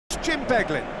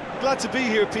Glad to be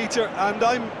here, Peter, and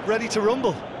I'm ready to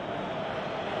rumble.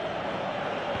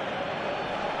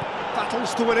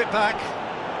 Battles to win it back.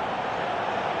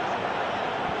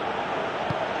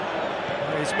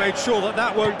 He's made sure that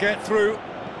that won't get through.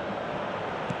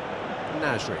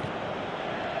 Nasri.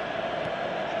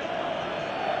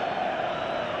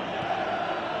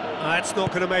 That's not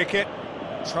going to make it.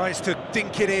 Tries to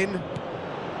dink it in.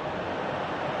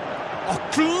 Oh,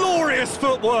 glorious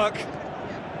footwork!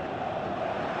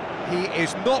 He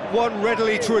is not one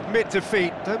readily to admit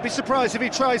defeat. Don't be surprised if he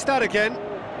tries that again.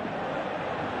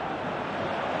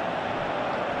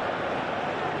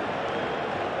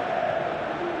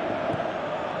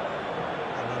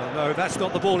 Oh, no, that's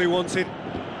not the ball he wanted.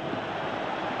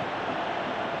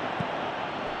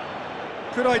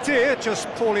 Good idea, just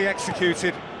poorly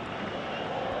executed.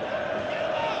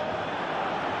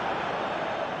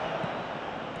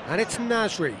 And it's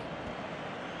Nasri.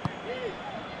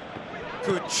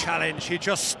 Good challenge, he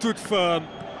just stood firm.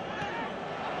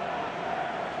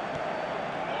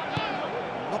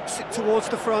 Knocks it towards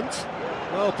the front.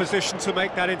 Well positioned to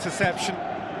make that interception.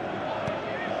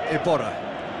 Iborra.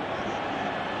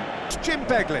 Jim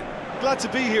Beglin. Glad to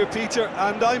be here, Peter,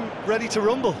 and I'm ready to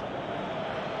rumble.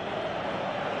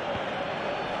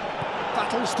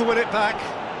 Battles to win it back.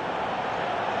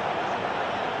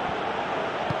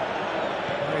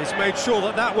 He's made sure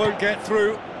that that won't get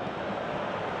through.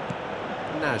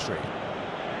 Nasri.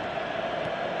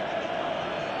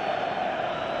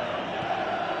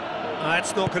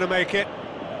 That's not going to make it.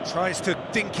 Tries to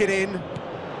dink it in.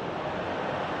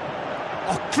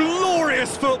 Oh,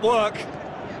 glorious footwork!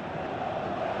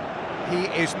 He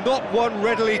is not one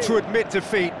readily to admit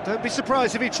defeat. Don't be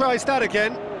surprised if he tries that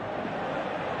again.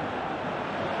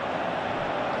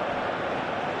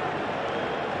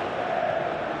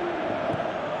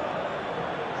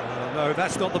 Oh, no,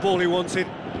 that's not the ball he wanted.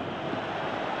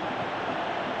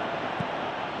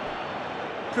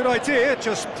 Good idea,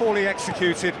 just poorly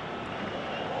executed.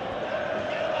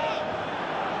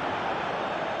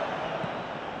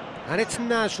 And it's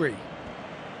Nasri.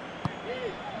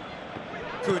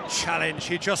 Good challenge,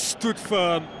 he just stood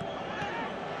firm.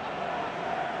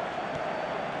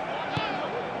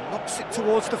 Knocks it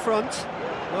towards the front.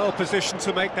 Well positioned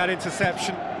to make that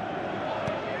interception.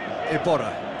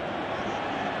 Iborra.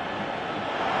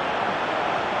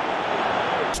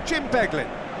 Jim Beglin.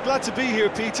 Glad to be here,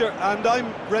 Peter, and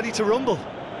I'm ready to rumble.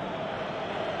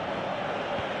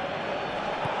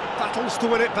 Battles to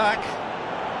win it back.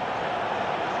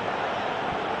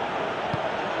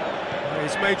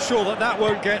 He's made sure that that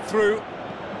won't get through.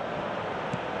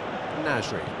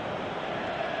 Nasri.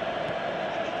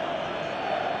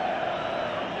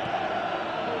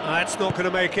 That's not going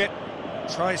to make it.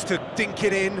 Tries to dink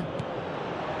it in.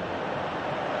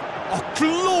 Oh,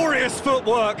 glorious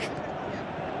footwork!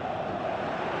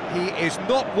 He is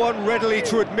not one readily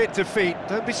to admit defeat.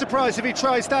 Don't be surprised if he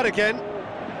tries that again.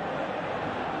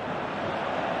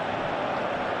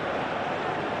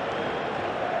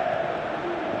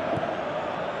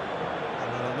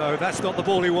 Oh, no, that's not the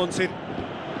ball he wanted.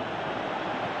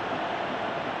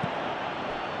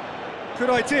 Good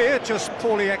idea, just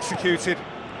poorly executed.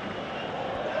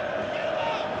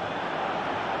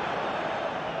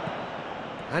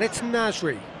 And it's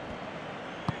Nasri.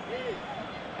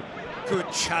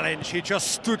 Good challenge, he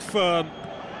just stood firm.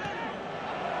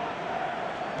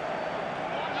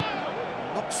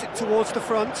 Knocks it towards the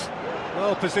front.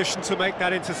 Well positioned to make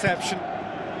that interception.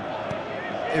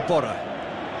 Iborra.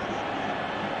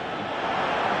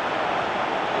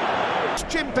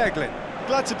 Jim Beglin.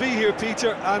 Glad to be here,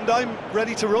 Peter, and I'm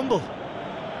ready to rumble.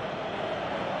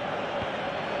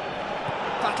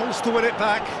 Battles to win it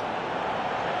back.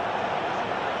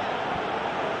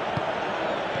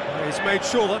 He's made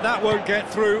sure that that won't get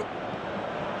through.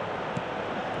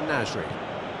 Nasri.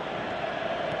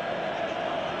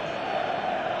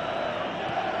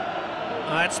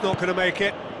 That's not going to make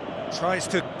it. Tries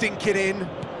to dink it in.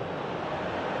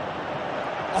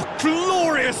 Oh,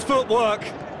 glorious footwork!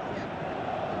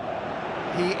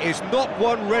 He is not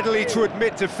one readily to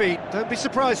admit defeat. Don't be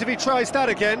surprised if he tries that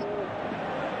again.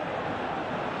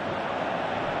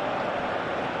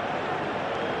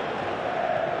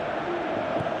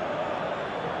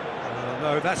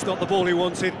 No, that's not the ball he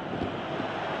wanted.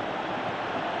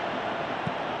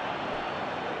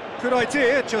 Good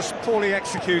idea, just poorly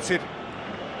executed.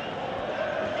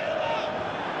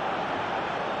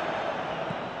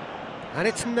 And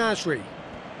it's Nasri.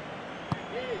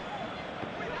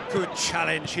 Good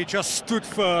challenge, he just stood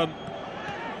firm.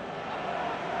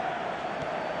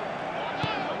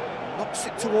 Knocks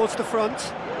it towards the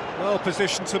front. Well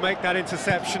positioned to make that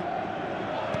interception.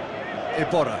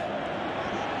 Iborra.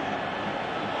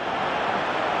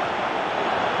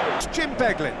 Jim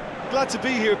Beglin. Glad to be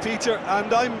here, Peter,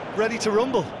 and I'm ready to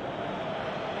rumble.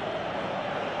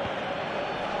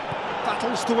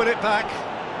 Battles to win it back.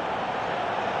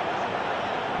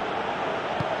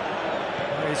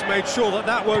 He's made sure that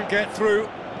that won't get through.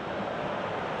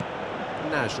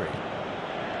 Nasri.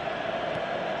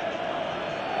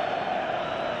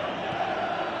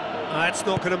 That's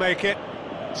not going to make it.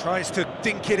 Tries to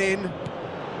dink it in.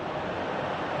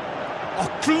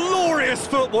 Oh, glorious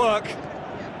footwork!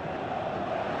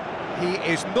 He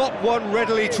is not one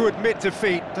readily to admit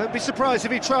defeat. Don't be surprised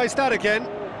if he tries that again.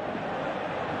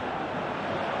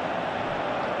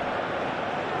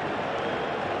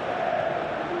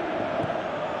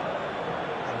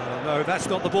 Oh, no, that's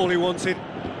not the ball he wanted.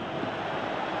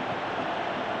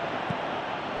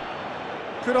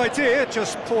 Good idea,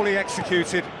 just poorly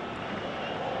executed.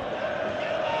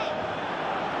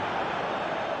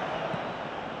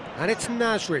 And it's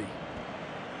Nasri.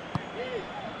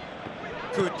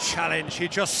 Good challenge, he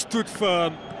just stood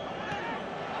firm.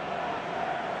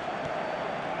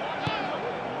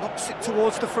 Knocks it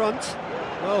towards the front.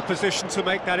 Well positioned to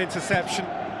make that interception.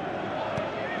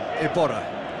 Iborra.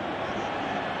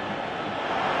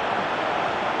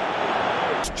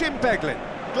 Jim Beglin.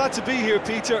 Glad to be here,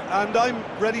 Peter, and I'm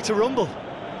ready to rumble.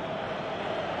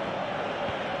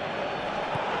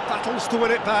 Battles to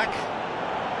win it back.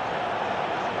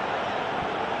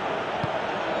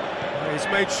 He's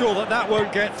made sure that that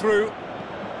won't get through.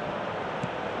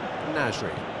 Nasri.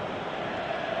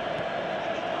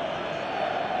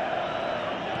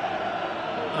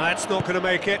 That's not going to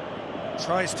make it.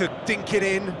 Tries to dink it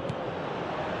in.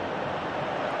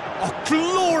 Oh,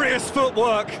 glorious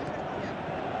footwork!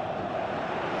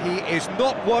 He is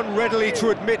not one readily to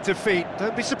admit defeat.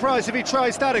 Don't be surprised if he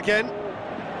tries that again.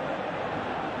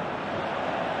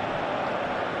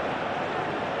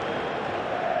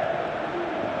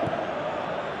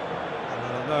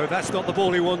 Oh, no, that's not the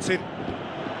ball he wanted.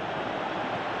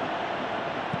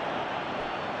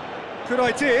 Good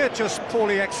idea, just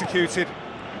poorly executed.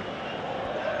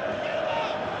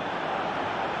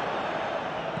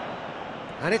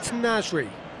 And it's Nasri.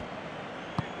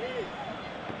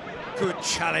 Good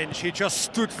challenge, he just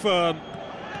stood firm.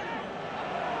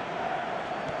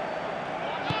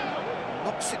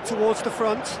 Knocks it towards the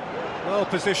front. Well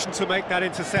positioned to make that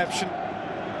interception.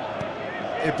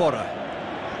 Iborra.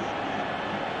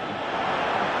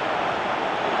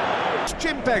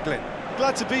 Jim Beglin.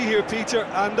 Glad to be here, Peter,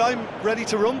 and I'm ready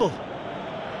to rumble.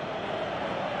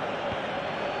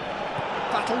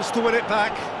 Battles to win it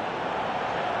back.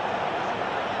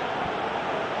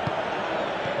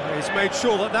 He's made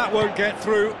sure that that won't get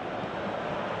through.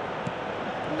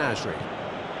 Nasri.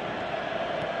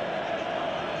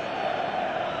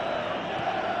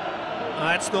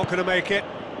 That's not going to make it.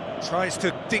 Tries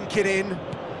to dink it in.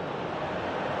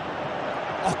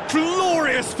 Oh,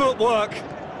 glorious footwork!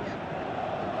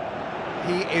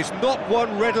 He is not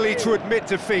one readily to admit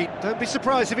defeat. Don't be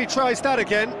surprised if he tries that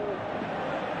again.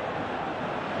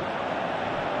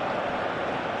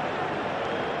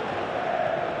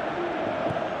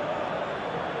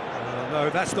 No,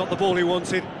 that's not the ball he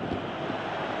wanted.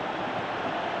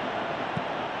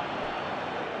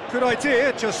 Good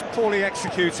idea, just poorly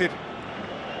executed.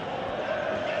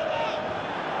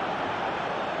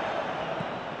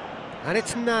 And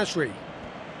it's Nasri.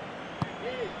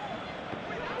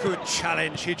 Good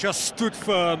challenge, he just stood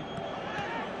firm.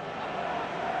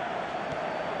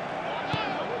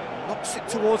 Knocks it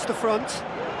towards the front.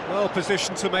 Well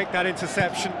positioned to make that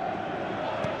interception.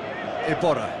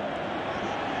 Iborra.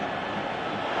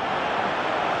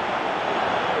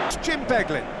 Jim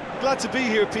Beglin. Glad to be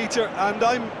here, Peter, and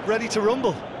I'm ready to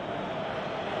rumble.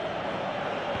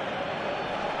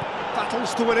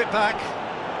 Battles to win it back.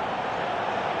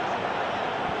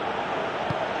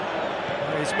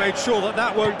 He's made sure that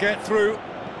that won't get through.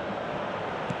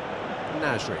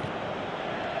 Nasri.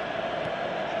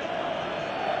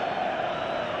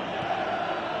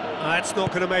 That's not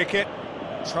going to make it.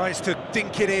 Tries to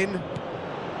dink it in.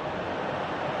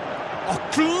 Oh,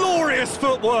 glorious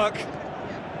footwork!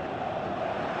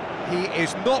 He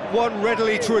is not one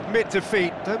readily to admit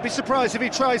defeat. Don't be surprised if he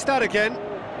tries that again.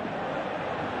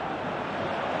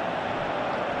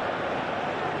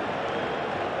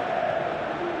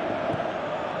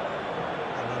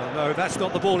 Oh, no, that's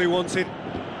not the ball he wanted.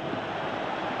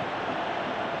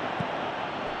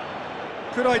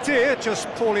 Good idea, just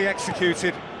poorly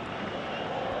executed.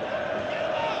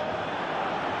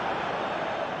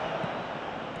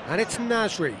 And it's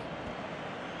Nasri.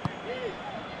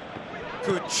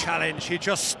 Good challenge, he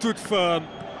just stood firm.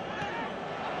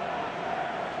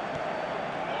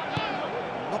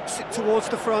 knocks it towards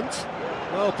the front.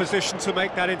 Well positioned to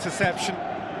make that interception.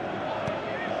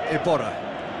 Iborra.